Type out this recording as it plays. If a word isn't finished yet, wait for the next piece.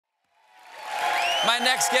My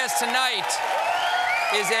next guest tonight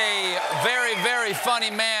is a very, very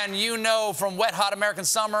funny man you know from Wet Hot American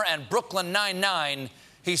Summer and Brooklyn Nine-Nine.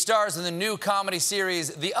 He stars in the new comedy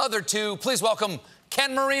series, The Other Two. Please welcome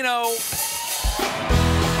Ken Marino.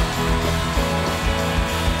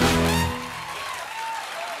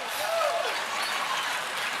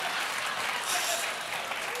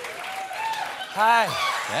 Hi.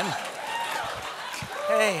 Ken.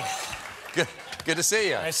 Hey. Good to see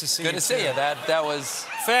you. Nice to see you. you. Good to see you. That was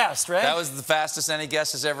fast, right? That was the fastest any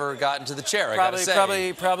guest has ever gotten to the chair. I gotta say.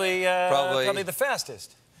 Probably the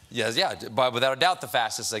fastest. Yes, yeah, but without a doubt, the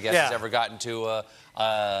fastest I guess has ever gotten to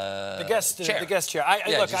the guest chair.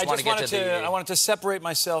 Look, I wanted to separate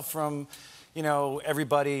myself from, you know,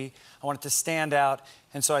 everybody. I wanted to stand out,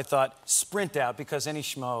 and so I thought sprint out because any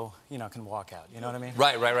schmo, you know, can walk out. You know what I mean?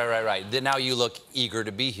 Right. Then now you look eager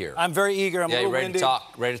to be here. I'm very eager. I'm a little ready winded.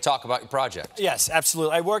 ready to talk about your project. Yes,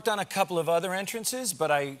 absolutely. I worked on a couple of other entrances, but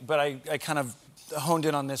I kind of honed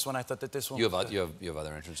in on this one. I thought that this one. You have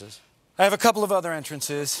other entrances? I have a couple of other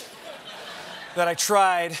entrances that I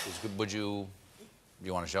tried. Do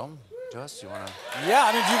you want to show them to us? Yeah,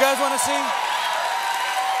 I mean, do you guys want to see?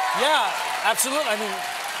 Yeah, absolutely. I mean,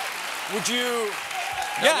 would you?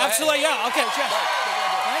 No, yeah, absolutely. Yeah. Okay. Sure.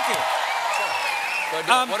 Thank you. Sure.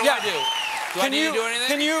 What do I do? Do I need to do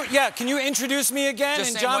anything? Can you introduce me again? Just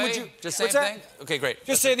and same John, way? would you? Just same what's that? thing? Okay, great.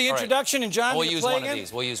 Just say the introduction, and John, we'll use one again? of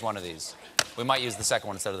these. We'll use one of these. We might use the second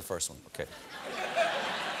one instead of the first one. Okay.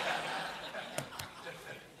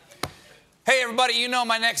 Hey, everybody, you know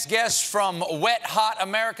my next guest from Wet Hot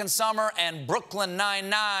American Summer and Brooklyn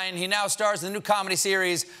Nine-Nine. He now stars in the new comedy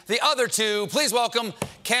series, The Other Two. Please welcome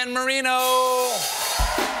Ken Marino.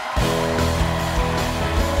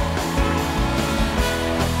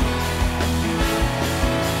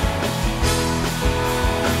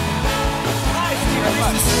 Hi, Steve.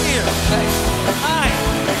 Nice to see you. Thanks. Hi.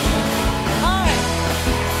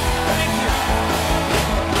 Thank you.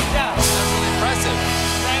 Yeah. That's really impressive.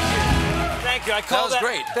 Thank you. That was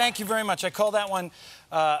great. Thank you very much. I call that one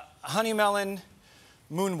honey melon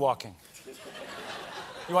moonwalking.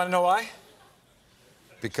 You want to know why?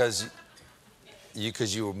 Because you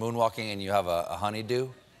were moonwalking and you have a honeydew?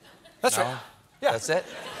 That's right. Yeah. That's it?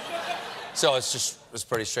 So it's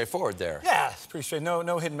pretty straightforward there. Yeah, it's pretty straight.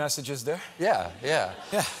 No hidden messages there. Yeah.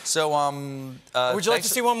 So would you like to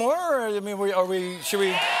see one more, or I mean, should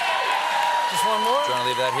we? Just one more? Do you want to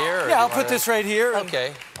leave that here? Or yeah, I'll put this right here.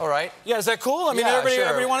 Okay, all right. Yeah, is that cool? I mean, yeah,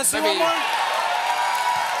 everybody want to see one more?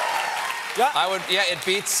 Yeah. I would. Yeah, it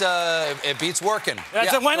beats working.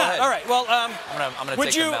 Yeah, why not? Ahead. all right. Well, I'm gonna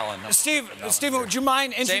take the melon. Stephen, would you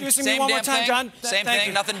mind introducing me one more time, John? Same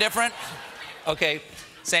thing. Nothing different. Okay,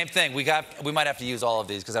 same thing. We might have to use all of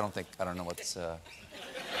these because I don't know what's.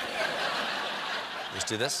 Let's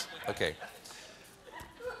do this. Okay.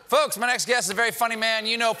 Folks, my next guest is a very funny man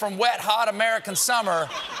you know from Wet Hot American Summer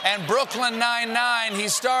and Brooklyn Nine-Nine. He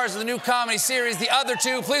stars in the new comedy series, The Other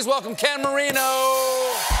Two. Please welcome Ken Marino.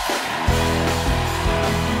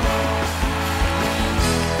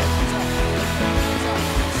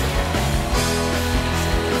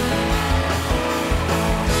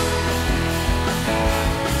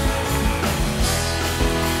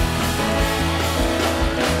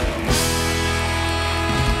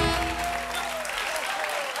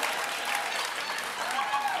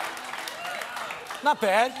 Not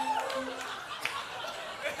bad.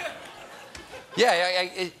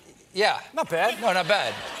 Yeah. Not bad. No, not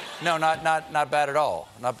bad. No, not bad at all.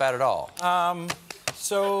 Not bad at all.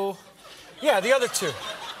 So, yeah, The Other Two.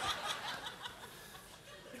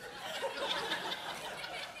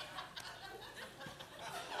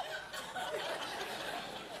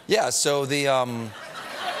 Yeah. So The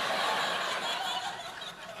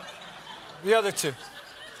Other Two.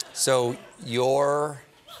 So your.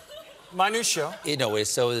 My new show.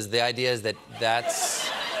 So the idea is that that's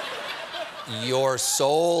your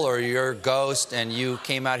soul or your ghost, and you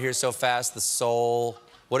came out here so fast, the soul.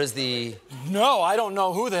 What is the... No, I don't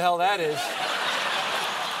know who the hell that is.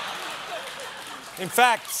 In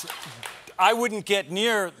fact, I wouldn't get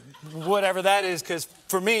near whatever that is, because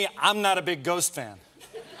for me, I'm not a big Ghost fan.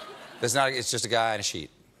 It's just a guy on a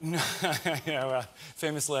sheet. Yeah, well,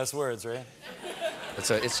 famous last words, right?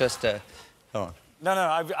 It's just a... Hold on. No,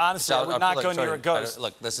 honestly, I would not go near a ghost.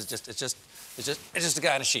 Look, it's just a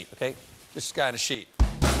guy on a sheet, okay? Just a guy on a sheet.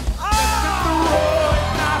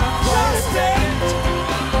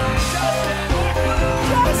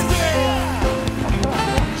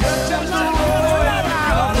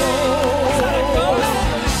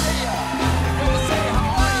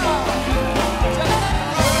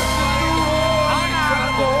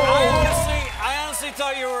 I honestly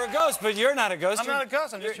thought you were were a ghost, but you're not a ghost. I'm not a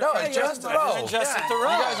ghost. I'm just no, it's just Thoreau. Just yeah.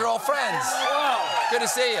 Thoreau. You guys are all friends. Good to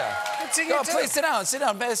see you. Good to see you too. Please sit down. Sit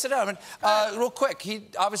down, man. Sit down. Real quick, he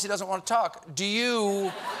obviously doesn't want to talk. Do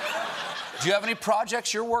you have any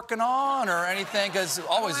projects you're working on or anything? Because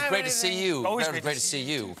always it's great to see you. Always great to see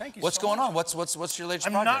you. Thank you. What's going on? What's your latest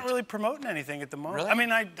project? I'm not really promoting anything at the moment. Really? I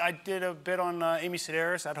mean, I did a bit on Amy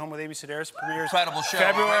Sedaris, At Home with Amy Sedaris. Premieres incredible show.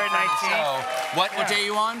 February 19th. What day are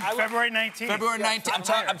you on? February 19th. February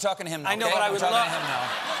 19th. I'm talking to him now. I know, okay? but I would love. Him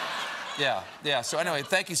now. Yeah. So anyway,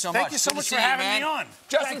 thank you so much. Thank you so much for having me on.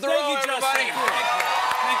 Justin Thoreau, everybody.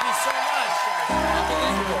 Thank you so much.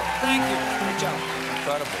 Thank you. Good job.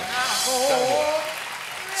 Incredible.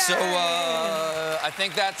 So I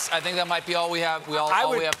think that might be all we have. We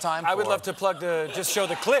have time for. I would love to just show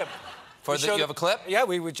the clip. You have a clip? Yeah,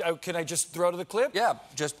 we would. Can I just throw to the clip? Yeah,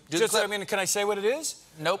 just do the clip. I mean, can I say what it is?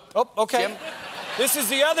 Nope. Oh, okay. Jim? This is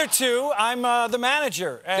the other two. I'm the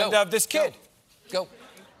manager of this kid. Go.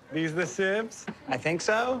 These the Sibs? I think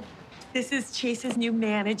so. This is Chase's new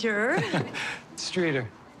manager. Streeter.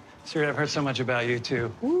 Streeter, I've heard so much about you,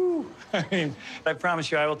 too. Woo! I mean, I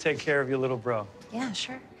promise you I will take care of your little bro. Yeah,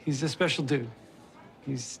 sure. He's a special dude.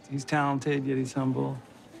 He's talented, yet he's humble.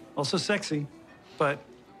 Also sexy, but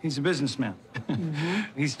he's a businessman.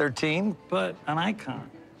 He's 13, but an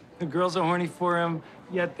icon. The girls are horny for him,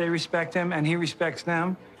 yet they respect him, and he respects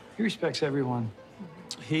them. He respects everyone.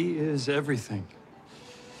 He is everything.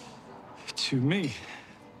 To me.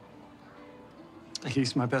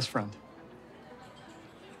 He's my best friend.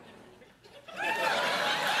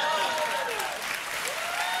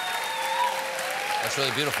 That's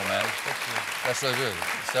really beautiful, man. That's really good.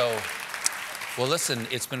 So, well, listen,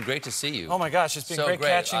 it's been great to see you. Oh, my gosh, it's been so great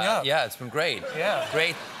catching up. Yeah, it's been great. Yeah.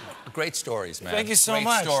 Great stories, man. Thank you so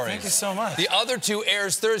much. Thank you so much. The other two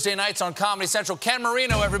airs Thursday nights on Comedy Central. Ken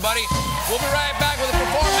Marino, everybody. We'll be right back with a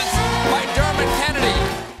performance.